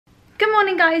Good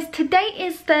morning guys, today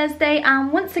is Thursday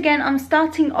and once again I'm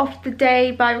starting off the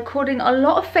day by recording a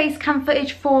lot of face cam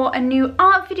footage for a new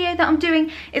art video that I'm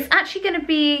doing. It's actually going to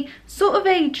be sort of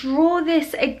a draw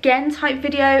this again type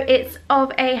video. It's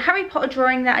of a Harry Potter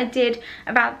drawing that I did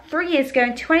about 3 years ago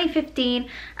in 2015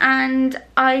 and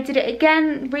I did it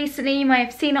again recently. You may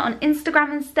have seen it on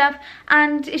Instagram and stuff,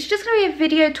 and it's just going to be a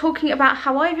video talking about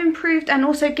how I've improved and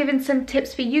also giving some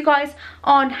tips for you guys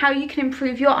on how you can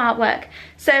improve your artwork.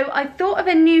 So I thought of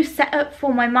a new setup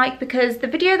for my mic because the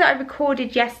video that I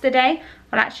recorded yesterday,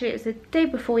 well actually it was the day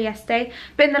before yesterday,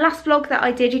 but in the last vlog that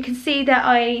I did you can see that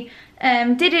I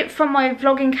did it from my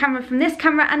vlogging camera, from this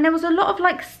camera, and there was a lot of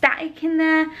like static in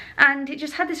there and it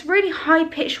just had this really high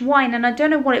pitched whine and I don't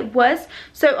know what it was.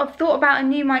 So I've thought about a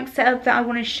new mic setup that I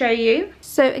want to show you.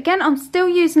 So again, I'm still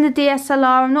using the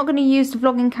DSLR. I'm not going to use the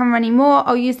vlogging camera anymore.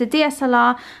 I'll use the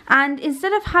DSLR, and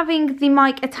instead of having the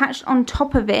mic attached on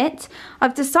top of it,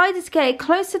 I've decided to get it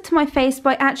closer to my face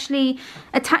by actually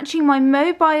attaching my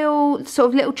mobile sort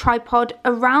of little tripod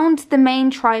around the main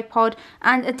tripod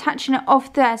and attaching it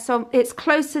off there so it's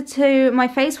closer to my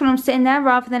face when I'm sitting there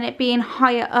rather than it being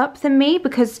higher up than me,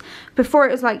 because before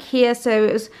it was like here, so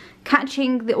it was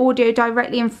catching the audio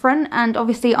directly in front, and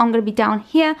obviously I'm going to be down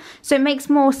here, so it makes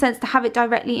more sense to have it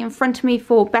directly in front of me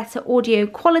for better audio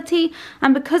quality.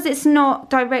 And because it's not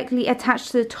directly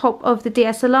attached to the top of the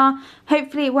DSLR,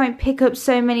 hopefully it won't pick up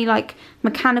so many like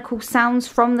mechanical sounds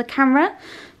from the camera.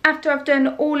 After I've done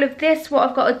all of this, what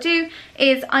I've got to do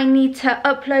is I need to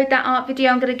upload that art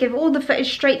video. I'm going to give all the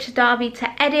footage straight to Darby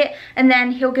to edit, and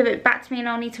then he'll give it back to me and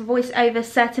I'll need to voice over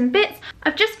certain bits.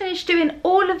 I've just finished doing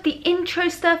all of the intro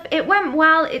stuff. It went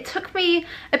well. It took me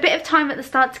a bit of time at the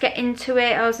start to get into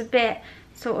it. I was a bit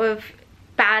sort of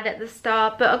bad at the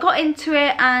start, but I got into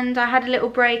it and I had a little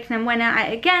break and then went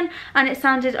at it again and it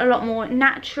sounded a lot more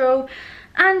natural.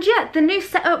 And yeah, the new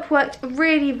setup worked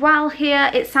really well here.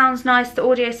 It sounds nice, the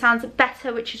audio sounds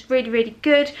better, which is really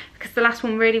good because the last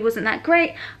one really wasn't that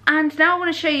great. And now I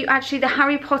want to show you actually the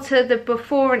Harry Potter, the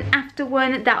before and after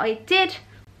one that I did.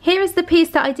 Here is the piece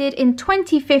that I did in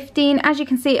 2015. As you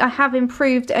can see, I have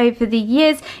improved over the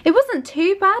years. It wasn't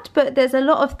too bad, but there's a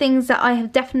lot of things that I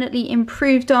have definitely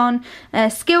improved on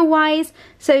skill-wise.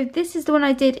 So this is the one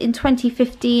I did in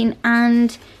 2015,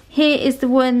 and here is the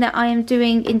one that I am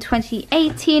doing in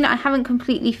 2018. I haven't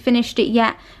completely finished it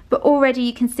yet, but already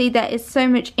you can see there is so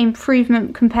much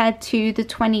improvement compared to the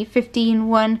 2015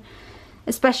 one,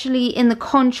 especially in the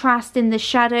contrast, in the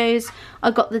shadows.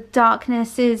 I got the dark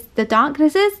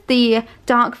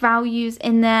values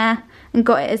in there and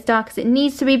got it as dark as it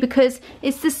needs to be, because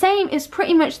it's the same, it's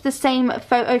pretty much the same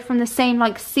photo from the same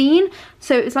like scene.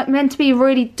 So it was like meant to be a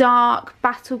really dark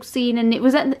battle scene, and it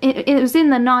was in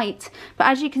the night, but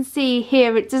as you can see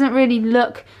here, it doesn't really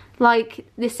look like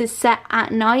this is set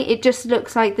at night. It just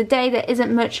looks like the day. There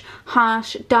isn't much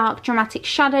harsh, dark, dramatic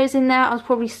shadows in there. I was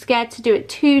probably scared to do it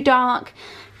too dark,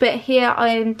 but here I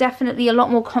am definitely a lot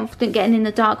more confident getting in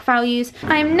the dark values.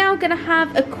 I am now going to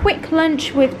have a quick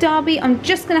lunch with Darby. I'm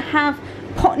just going to have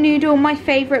pot noodle, my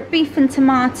favourite, beef and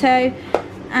tomato.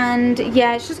 And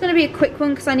yeah, it's just going to be a quick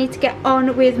one because I need to get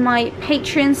on with my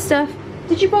Patreon stuff.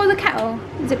 Did you boil the kettle?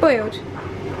 Is it boiled?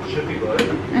 Should be boiled.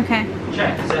 Okay.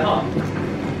 Check, is it hot?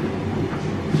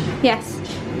 Yes.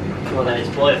 Well then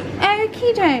it's boiled.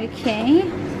 Okie dokie.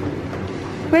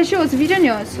 Where's yours? Have you done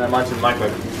yours? No, mine's in the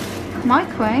microwave.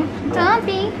 Microwave?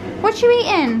 Darby, what you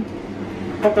eating?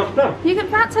 You're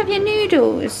about to have your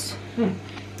noodles.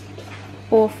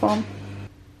 Awful.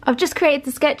 I've just created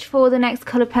the sketch for the next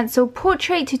colour pencil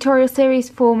portrait tutorial series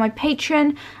for my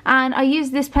Patreon, and I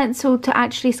used this pencil to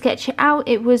actually sketch it out.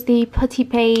 It was the Putty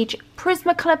Page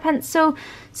Prismacolor pencil.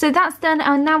 So that's done,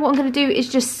 and now what I'm going to do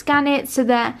is just scan it so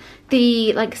that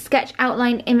the like sketch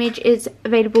outline image is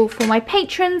available for my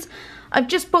patrons. I've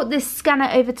just brought this scanner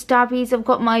over to Darby's. I've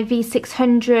got my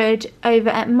V600 over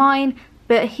at mine,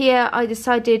 but here I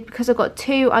decided, because I've got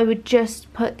two, I would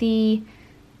just put the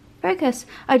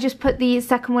I just put the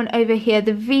second one over here,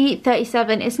 the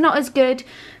V37. It's not as good,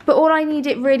 but all I need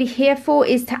it really here for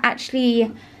is to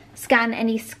actually scan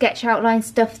any sketch outline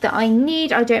stuff that I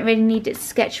need. I don't really need it to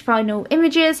sketch final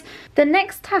images. The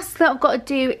next task that I've got to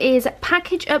do is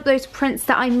package up those prints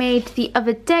that I made the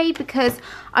other day, because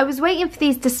I was waiting for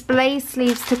these display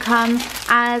sleeves to come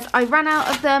as I ran out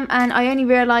of them, and I only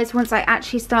realised once I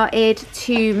actually started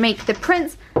to make the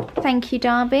prints. Thank you,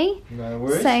 Darby. No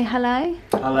worries. Say hello.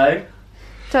 Hello.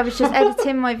 Darby's just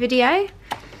editing my video.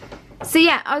 So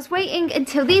yeah, I was waiting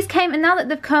until these came, and now that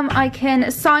they've come, I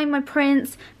can sign my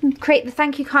prints, create the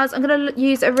thank you cards. I'm going to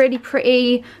use a really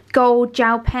pretty gold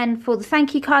gel pen for the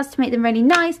thank you cards to make them really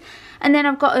nice. And then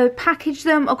I've got to package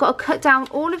them. I've got to cut down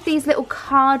all of these little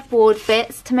cardboard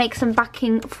bits to make some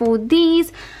backing for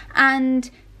these. And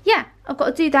yeah, I've got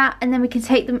to do that, and then we can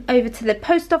take them over to the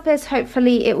post office.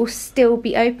 Hopefully it will still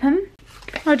be open.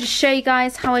 I'll just show you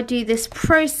guys how I do this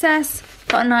process.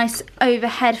 Got a nice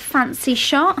overhead fancy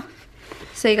shot,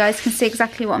 so you guys can see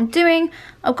exactly what I'm doing.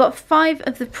 I've got 5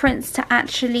 of the prints to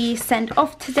actually send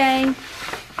off today.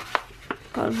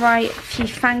 Got to write a few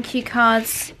thank you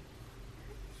cards.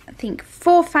 I think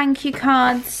 4 thank you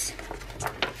cards,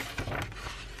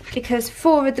 because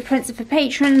 4 of the prints are for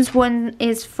patrons. 1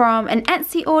 is from an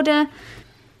Etsy order.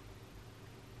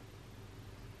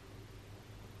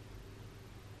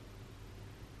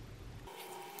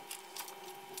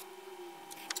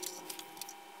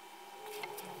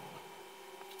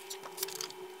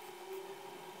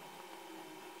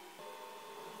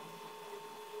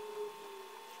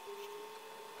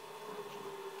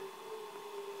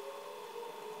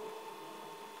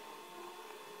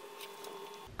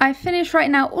 I finished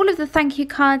writing out all of the thank you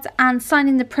cards and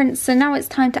signing the prints, so now it's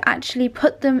time to actually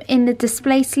put them in the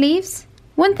display sleeves.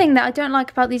 One thing that I don't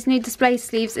like about these new display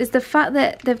sleeves is the fact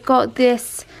that they've got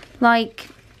this, like,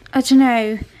 I don't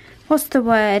know, what's the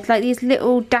word, like these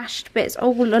little dashed bits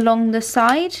all along the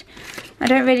side. I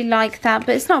don't really like that,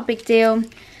 but it's not a big deal.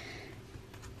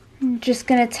 I'm just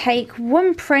going to take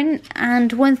 1 print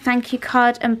and 1 thank you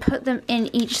card and put them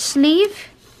in each sleeve.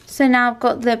 So now I've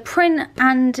got the print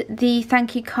and the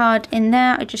thank you card in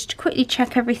there. I just quickly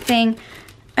check everything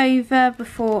over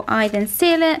before I then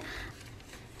seal it.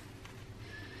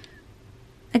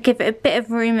 I give it a bit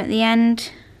of room at the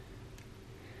end.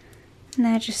 And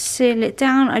then I just seal it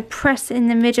down. I press in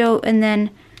the middle and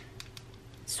then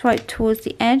swipe towards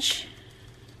the edge.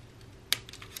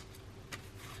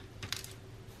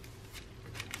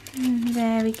 And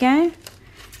there we go.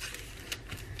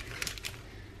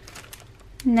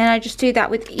 And then I just do that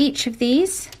with each of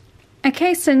these.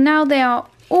 Okay, so now they are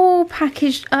all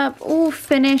packaged up, all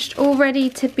finished, all ready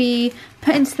to be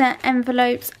put into their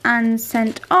envelopes and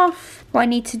sent off. What I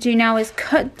need to do now is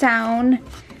cut down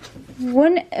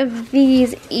 1 of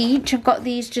these each. I've got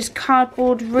these just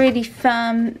cardboard, really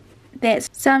firm bits.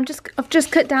 So I've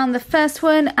just cut down the first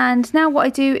one, and now what I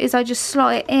do is I just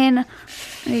slot it in,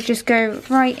 and you just go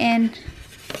right in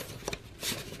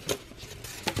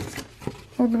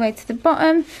all the way to the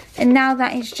bottom, and now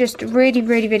that is just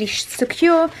really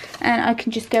secure, and I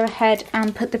can just go ahead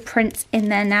and put the prints in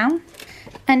there now.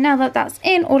 And now that that's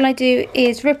in, all I do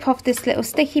is rip off this little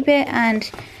sticky bit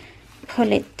and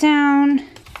pull it down,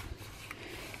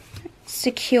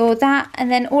 secure that, and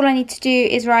then all I need to do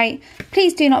is write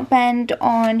please do not bend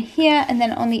on here, and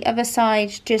then on the other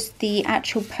side just the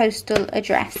actual postal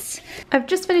address. I've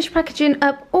just finished packaging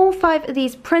up all 5 of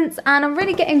these prints, and I'm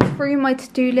really getting through my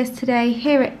to-do list today.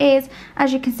 Here it is.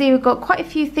 As you can see, we've got quite a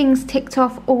few things ticked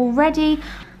off already.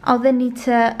 I'll then need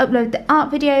to upload the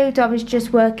art video. Darby's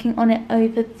just working on it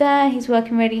over there. He's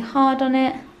working really hard on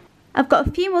it. I've got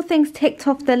a few more things ticked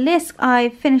off the list.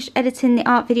 I've finished editing the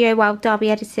art video while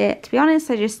Darby edited it. To be honest,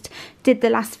 I just did the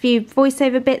last few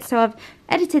voiceover bits. So I've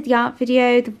edited the art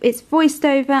video, it's voiced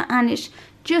over, and it's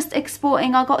just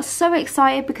exporting. I got so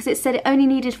excited because it said it only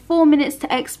needed 4 minutes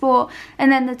to export,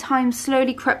 and then the time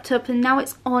slowly crept up, and now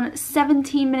it's on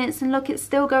 17 minutes, and look, it's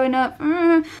still going up.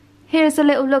 Here's a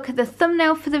little look at the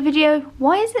thumbnail for the video.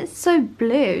 Why is it so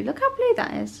blue? Look how blue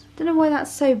that is. Don't know why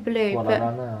that's so blue. What, but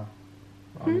like that now?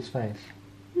 On his face?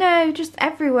 No, just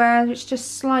everywhere. It's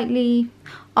just slightly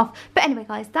off. But anyway,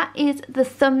 guys, that is the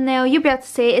thumbnail. You'll be able to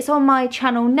see it. It's on my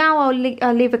channel now.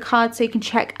 I'll leave a card so you can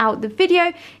check out the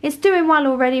video. It's doing well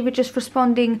already. We're just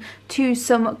responding to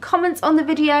some comments on the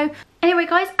video. Anyway,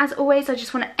 guys, as always, I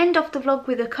just want to end off the vlog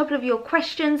with a couple of your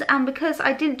questions. And because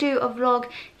I didn't do a vlog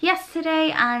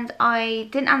yesterday and I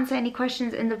didn't answer any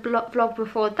questions in the vlog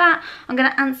before that, I'm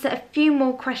going to answer a few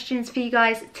more questions for you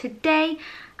guys today.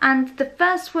 And the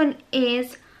first one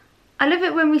is, I love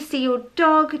it when we see your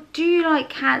dog. Do you like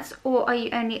cats, or are you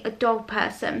only a dog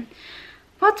person?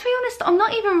 Well, to be honest, I'm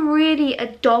not even really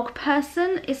a dog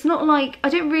person. It's not like, I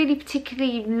don't really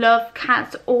particularly love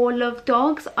cats or love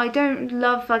dogs. I don't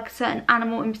love like a certain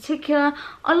animal in particular.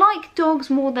 I like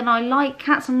dogs more than I like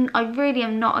cats. I really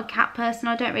am not a cat person.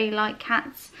 I don't really like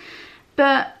cats.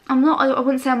 But I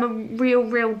wouldn't say I'm a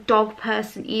real dog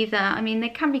person either. I mean, they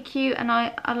can be cute and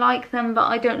I like them, but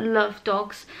I don't love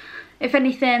dogs. If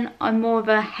anything, I'm more of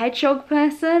a hedgehog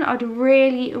person. I'd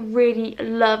really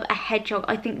love a hedgehog.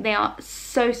 I think they are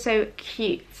so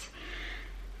cute.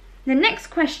 The next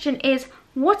question is,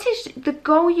 what is the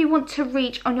goal you want to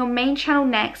reach on your main channel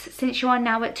next, since you are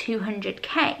now at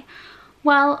 200k?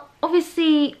 Well,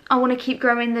 obviously I want to keep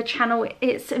growing the channel.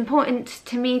 It's important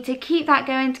to me to keep that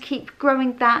going, to keep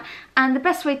growing that, and the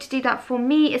best way to do that for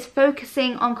me is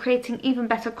focusing on creating even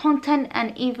better content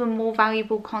and even more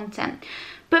valuable content.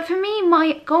 But for me,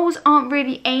 my goals aren't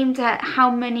really aimed at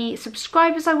how many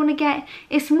subscribers I want to get.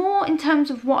 It's more in terms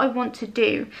of what I want to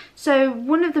do. So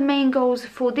one of the main goals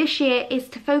for this year is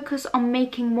to focus on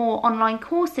making more online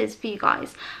courses for you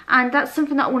guys. And that's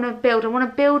something that I want to build. I want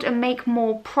to build and make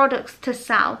more products to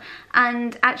sell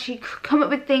and actually come up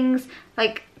with things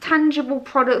like tangible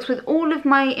products with all of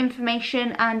my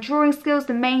information and drawing skills,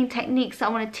 the main techniques that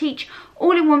I want to teach,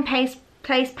 all in one place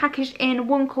packaged in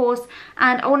one course.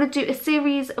 And I want to do a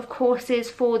series of courses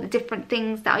for the different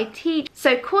things that I teach.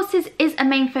 So courses is a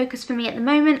main focus for me at the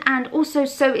moment, and also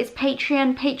so is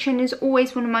Patreon. Patreon is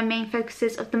always one of my main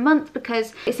focuses of the month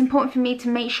because it's important for me to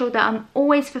make sure that I'm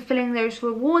always fulfilling those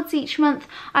rewards each month.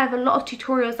 I have a lot of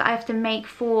tutorials that I have to make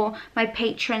for my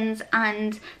patrons,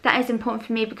 and that is important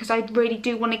for me because I really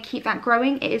do want to keep that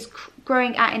growing. It is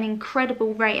growing at an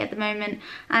incredible rate at the moment,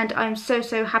 and I'm so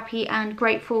happy and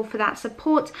grateful for that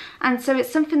support. And so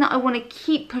it's something that I want to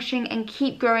keep pushing and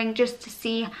keep growing, just to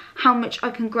see how much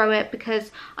I can grow it,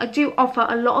 because I do offer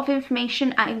a lot of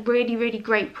information at a really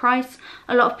great price.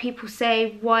 A lot of people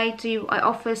say, why do I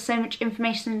offer so much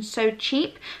information so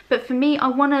cheap? But for me, I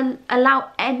want to allow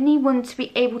anyone to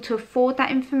be able to afford that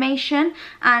information,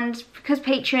 and because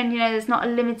Patreon, you know, there's not a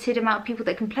limited amount of people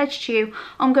that can pledge to you,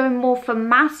 I'm going more for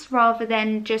mass rather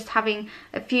than just having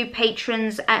a few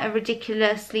patrons at a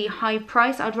ridiculously high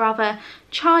price. I'd rather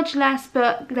charge less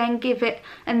but then give it,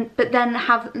 but then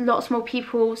have lots more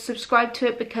people subscribe to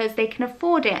it because they can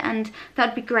afford it, and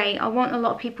that'd be great. I want a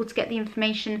lot of people to get the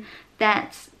information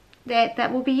that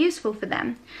will be useful for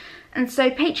them. And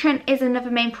so Patreon is another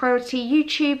main priority.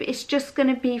 YouTube is just going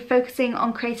to be focusing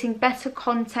on creating better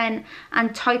content and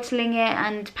titling it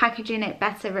and packaging it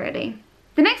better, really.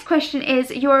 The next question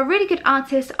is, you're a really good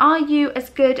artist. Are you as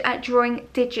good at drawing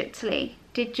digitally?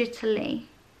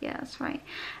 Yeah, that's right.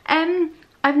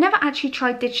 I've never actually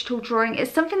tried digital drawing.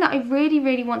 It's something that I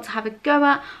really want to have a go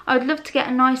at. I would love to get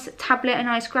a nice tablet, a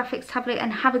nice graphics tablet,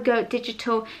 and have a go at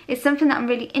digital. It's something that I'm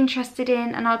really interested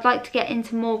in, and I'd like to get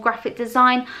into more graphic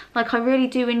design. Like, I really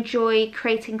do enjoy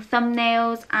creating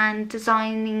thumbnails and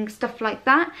designing stuff like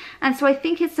that. And so I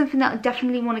think it's something that I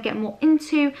definitely want to get more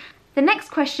into. The next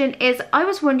question is, I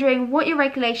was wondering what your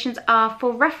regulations are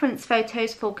for reference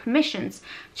photos for commissions.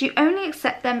 Do you only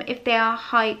accept them if they are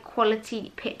high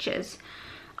quality pictures?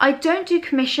 I don't do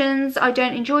commissions. I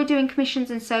don't enjoy doing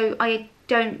commissions, and so I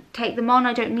don't take them on.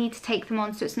 I don't need to take them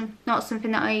on, so it's not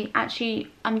something that I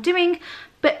actually am doing.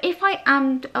 But if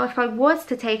I was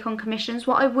to take on commissions,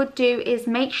 what I would do is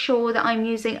make sure that I'm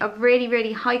using a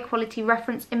really high quality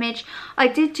reference image. I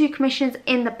did do commissions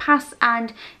in the past,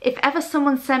 and if ever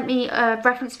someone sent me a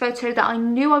reference photo that I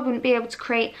knew I wouldn't be able to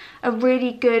create a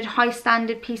really good high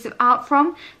standard piece of art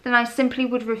from, then I simply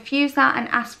would refuse that and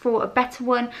ask for a better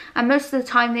one. And most of the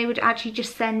time they would actually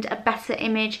just send a better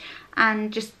image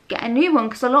and just get a new one,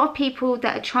 because a lot of people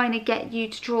that are trying to get you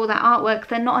to draw that artwork,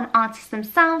 they're not an artist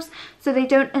themselves, so they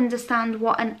don't understand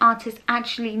what an artist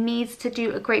actually needs to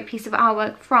do a great piece of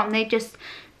artwork from. They just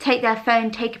take their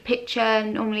phone, take a picture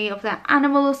normally of their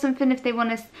animal or something. If they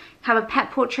want to have a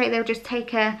pet portrait, they'll just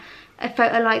take a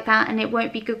photo like that, and it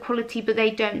won't be good quality, but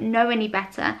they don't know any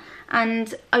better.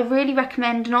 And I really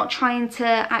recommend not trying to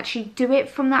actually do it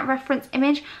from that reference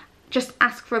image. Just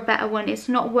ask for a better one. It's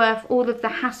not worth all of the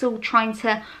hassle trying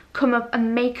to come up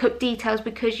and make up details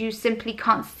because you simply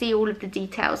can't see all of the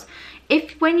details.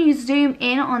 If when you zoom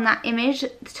in on that image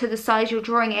to the size you're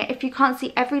drawing it, if you can't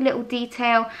see every little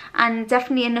detail and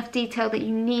definitely enough detail that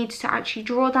you need to actually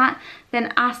draw that,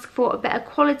 then ask for a better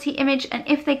quality image. And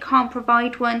if they can't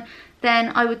provide one,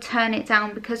 then I would turn it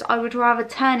down, because I would rather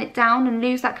turn it down and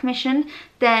lose that commission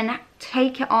than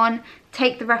take it on,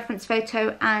 take the reference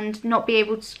photo and not be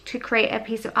able to create a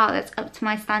piece of art that's up to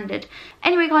my standard.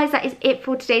 Anyway guys, that is it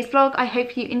for today's vlog. I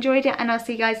hope you enjoyed it, and I'll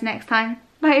see you guys next time.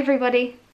 Bye everybody.